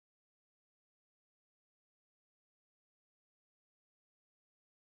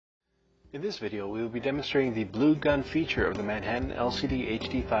In this video, we will be demonstrating the blue gun feature of the Manhattan LCD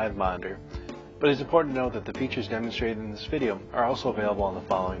HD5 monitor, but it's important to note that the features demonstrated in this video are also available on the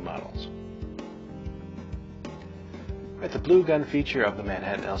following models. The blue gun feature of the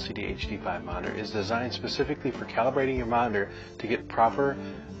Manhattan LCD HD5 monitor is designed specifically for calibrating your monitor to get proper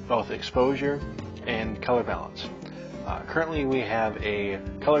both exposure and color balance. Currently we have a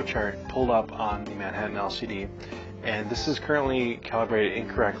color chart pulled up on the Manhattan LCD, and this is currently calibrated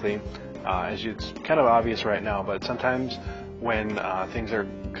incorrectly. As it's kind of obvious right now, but sometimes when things are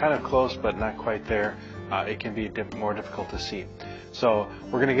kind of close but not quite there, it can be more difficult to see. So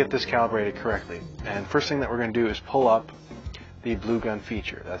we're going to get this calibrated correctly. And first thing that we're going to do is pull up the blue gun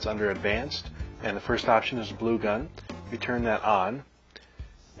feature. That's under Advanced, and the first option is blue gun. We turn that on,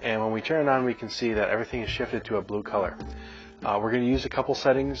 and when we turn it on, we can see that everything is shifted to a blue color. We're going to use a couple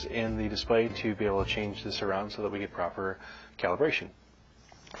settings in the display to be able to change this around so that we get proper calibration.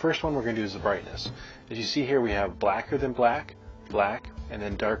 First one we're going to do is the brightness. As you see here, we have blacker than black, black, and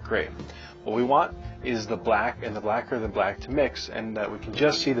then dark gray. What we want is the black and the blacker than black to mix, and that we can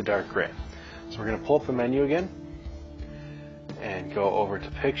just see the dark gray. So we're going to pull up the menu again and go over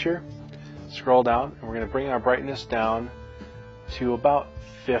to Picture, scroll down, and we're going to bring our brightness down to about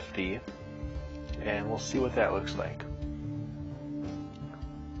 50, and we'll see what that looks like.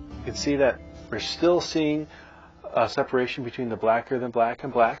 You can see that we're still seeing a separation between the blacker than black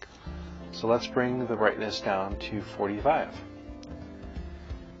and black. So let's bring the brightness down to 45.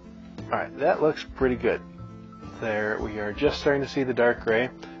 Alright, that looks pretty good. There we are just starting to see the dark gray,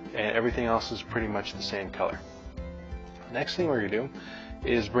 and everything else is pretty much the same color. Next thing we're going to do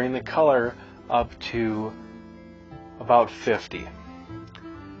is bring the color up to about 50.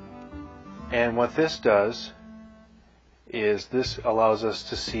 And what this does is this allows us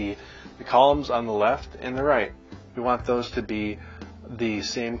to see the columns on the left and the right. We want those to be the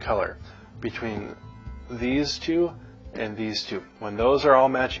same color between these two and these two. When those are all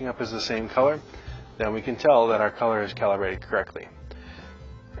matching up as the same color, then we can tell that our color is calibrated correctly.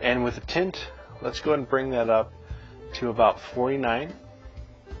 And with the tint, let's go ahead and bring that up to about 49.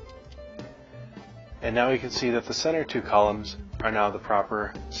 And now we can see that the center two columns are now the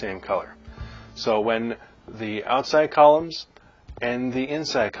proper same color. So when the outside columns and the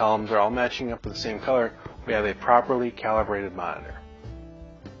inside columns are all matching up with the same color, we have a properly calibrated monitor.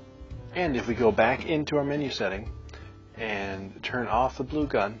 And if we go back into our menu setting and turn off the blue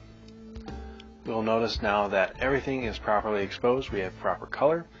gun, we'll notice now that everything is properly exposed. We have proper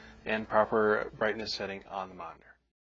color and proper brightness setting on the monitor.